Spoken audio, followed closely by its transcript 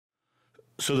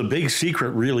So the big secret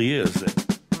really is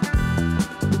that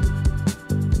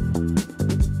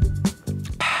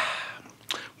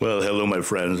well, hello, my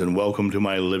friends, and welcome to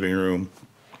my living room.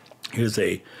 It is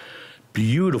a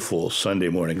beautiful Sunday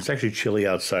morning. It's actually chilly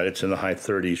outside. It's in the high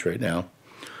 30s right now.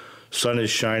 Sun is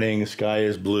shining, sky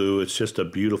is blue. It's just a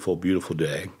beautiful, beautiful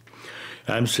day.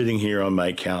 I'm sitting here on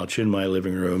my couch in my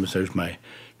living room. There's my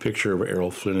picture of Errol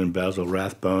Flynn and Basil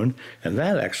Rathbone, and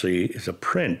that actually is a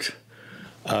print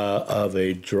of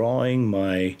a drawing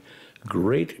my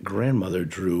great-grandmother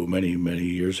drew many, many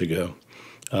years ago,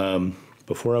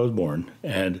 before I was born.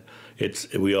 And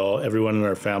everyone in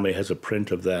our family has a print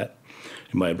of that.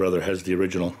 And my brother has the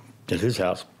original at his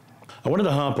house. I wanted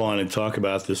to hop on and talk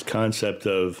about this concept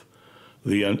of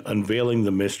the unveiling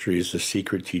the mysteries, the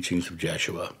secret teachings of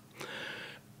Jeshua.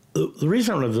 The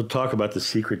reason I wanted to talk about the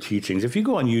secret teachings, if you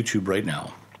go on YouTube right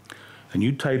now and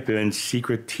you type in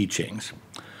secret teachings,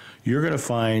 you're going to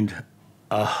find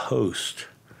a host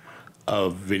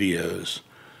of videos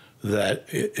that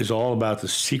is all about the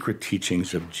secret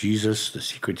teachings of Jesus, the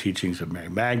secret teachings of Mary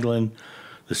Magdalene,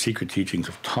 the secret teachings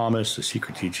of Thomas, the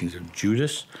secret teachings of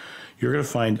Judas. You're going to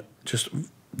find just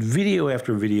video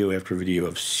after video after video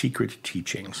of secret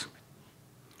teachings.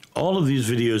 All of these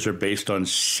videos are based on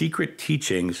secret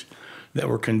teachings that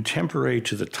were contemporary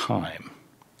to the time.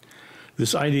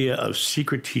 This idea of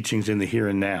secret teachings in the here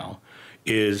and now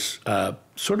is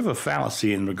sort of a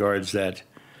fallacy in regards that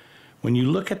when you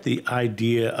look at the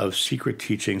idea of secret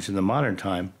teachings in the modern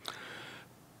time,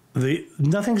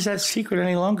 nothing's that secret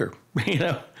any longer, you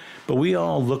know. But we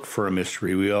all look for a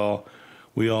mystery. We all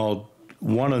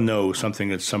want to know something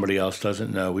that somebody else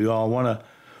doesn't know. We all want to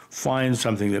find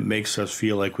something that makes us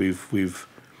feel like we've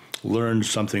learned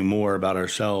something more about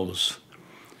ourselves.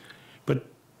 But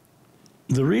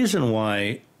the reason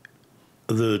why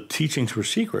the teachings were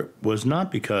secret was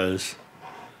not because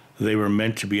they were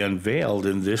meant to be unveiled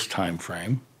in this time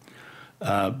frame.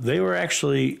 They were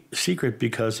actually secret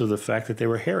because of the fact that they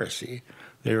were heresy.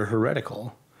 They were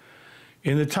heretical.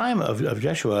 In the time of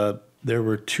Jeshua, there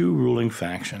were two ruling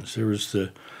factions. There was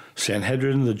the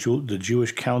Sanhedrin, the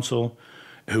Jewish council,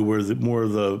 who were more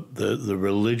of the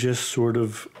religious sort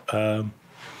of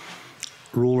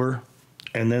ruler,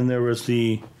 and then there was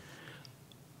the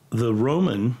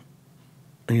Roman,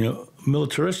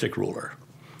 militaristic ruler.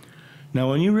 Now,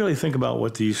 when you really think about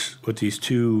what these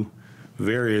two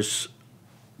various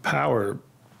power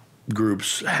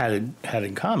groups had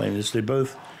in common, is they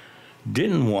both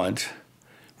didn't want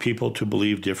people to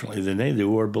believe differently than they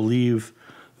do, or believe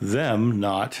them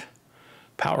not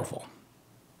powerful.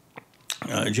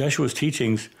 Jeshua's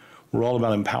teachings were all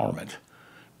about empowerment.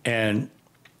 And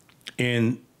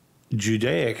in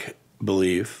Judaic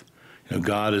belief,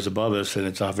 God is above us, and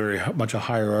it's a very much a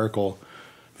hierarchical,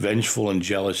 vengeful and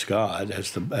jealous God,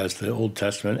 as the Old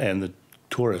Testament and the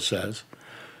Torah says,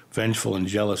 vengeful and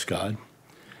jealous God.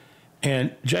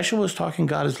 And Jeshua was talking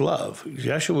God is love.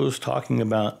 Jeshua was talking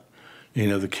about,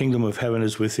 the kingdom of heaven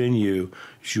is within you.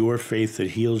 It's your faith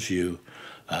that heals you.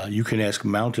 You can ask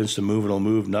mountains to move, and it'll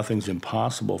move. Nothing's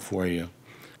impossible for you.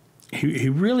 He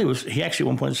really was, he actually at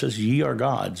one point says, ye are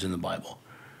gods in the Bible.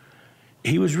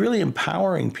 He was really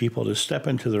empowering people to step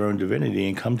into their own divinity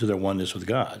and come to their oneness with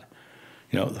God.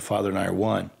 The Father and I are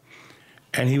one.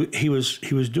 And he was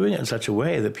doing it in such a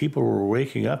way that people were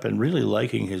waking up and really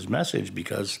liking his message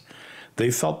because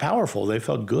they felt powerful. They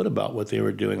felt good about what they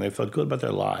were doing. They felt good about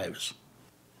their lives.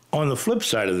 On the flip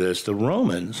side of this, the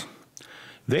Romans,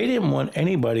 they didn't want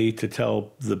anybody to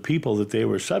tell the people that they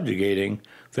were subjugating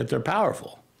that they're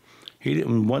powerful. He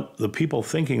didn't want the people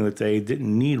thinking that they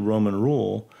didn't need Roman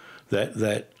rule,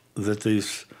 that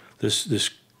this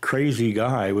crazy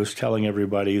guy was telling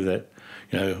everybody that,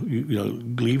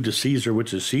 leave to Caesar,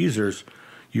 which is Caesar's,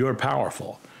 you're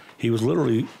powerful. He was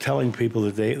literally telling people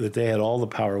that they had all the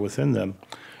power within them,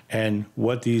 and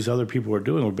what these other people were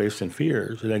doing were based in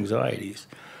fears and anxieties.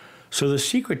 So the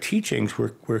secret teachings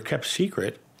were kept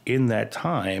secret in that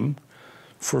time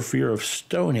for fear of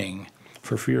stoning,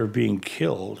 for fear of being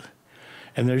killed.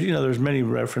 And there's many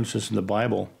references in the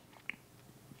Bible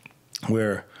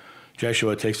where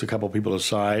Jeshua takes a couple people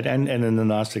aside, and in the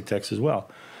Gnostic text as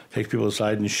well, takes people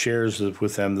aside and shares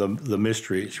with them the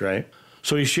mysteries, right?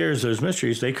 So he shares those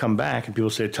mysteries. They come back, and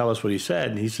people say, tell us what he said.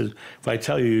 And he says, if I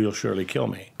tell you, you'll surely kill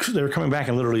me. Because they were coming back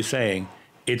and literally saying,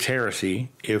 it's heresy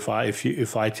if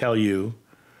I tell you,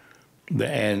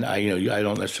 and I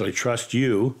don't necessarily trust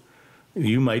you,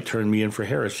 you might turn me in for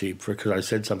heresy because I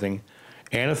said something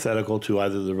antithetical to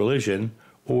either the religion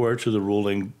or to the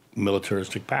ruling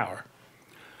militaristic power.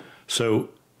 So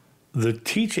the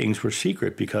teachings were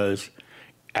secret because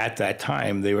at that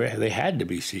time they had to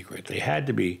be secret. They had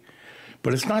to be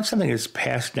But it's not something that's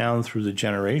passed down through the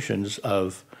generations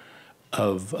of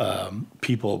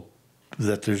people,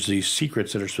 that there's these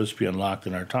secrets that are supposed to be unlocked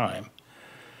in our time.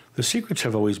 The secrets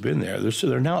have always been there.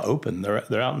 They're now open.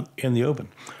 They're out in the open.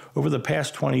 Over the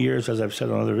past 20 years, as I've said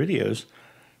on other videos,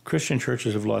 Christian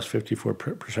churches have lost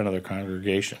 54% of their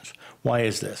congregations. Why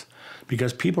is this?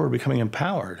 Because people are becoming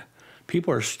empowered.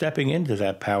 People are stepping into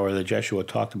that power that Jeshua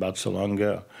talked about so long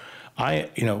ago.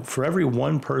 For every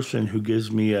one person who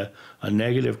gives me a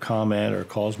negative comment or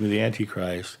calls me the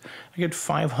Antichrist, I get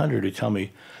 500 who tell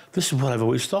me, this is what I've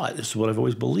always thought. This is what I've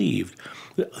always believed.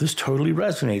 This totally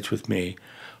resonates with me.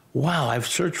 Wow, I've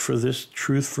searched for this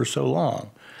truth for so long.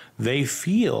 They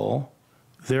feel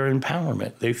their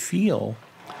empowerment. They feel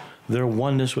their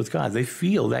oneness with God. They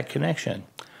feel that connection.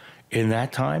 In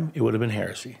that time, it would have been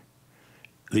heresy.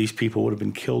 These people would have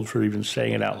been killed for even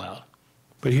saying it out loud.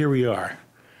 But here we are.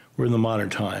 We're in the modern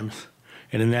times.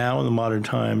 And now in the modern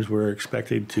times, we're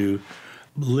expected to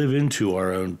live into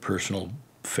our own personal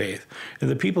faith. And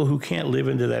the people who can't live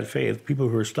into that faith, people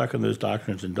who are stuck in those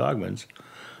doctrines and dogmas,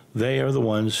 they are the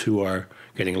ones who are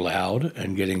getting loud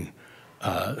and getting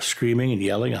screaming and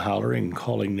yelling and hollering and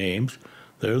calling names.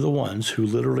 They're the ones who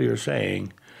literally are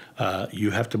saying,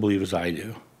 you have to believe as I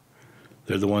do.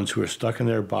 They're the ones who are stuck in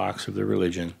their box of their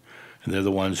religion, and they're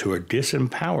the ones who are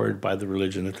disempowered by the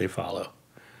religion that they follow.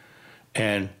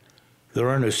 And there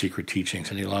are no secret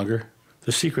teachings any longer.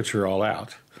 The secrets are all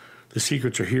out. The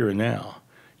secrets are here and now.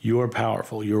 You are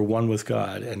powerful. You're one with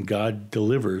God, and God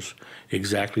delivers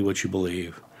exactly what you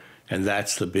believe. And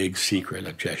that's the big secret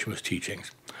of Jeshua's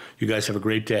teachings. You guys have a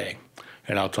great day,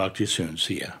 and I'll talk to you soon.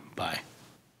 See ya. Bye.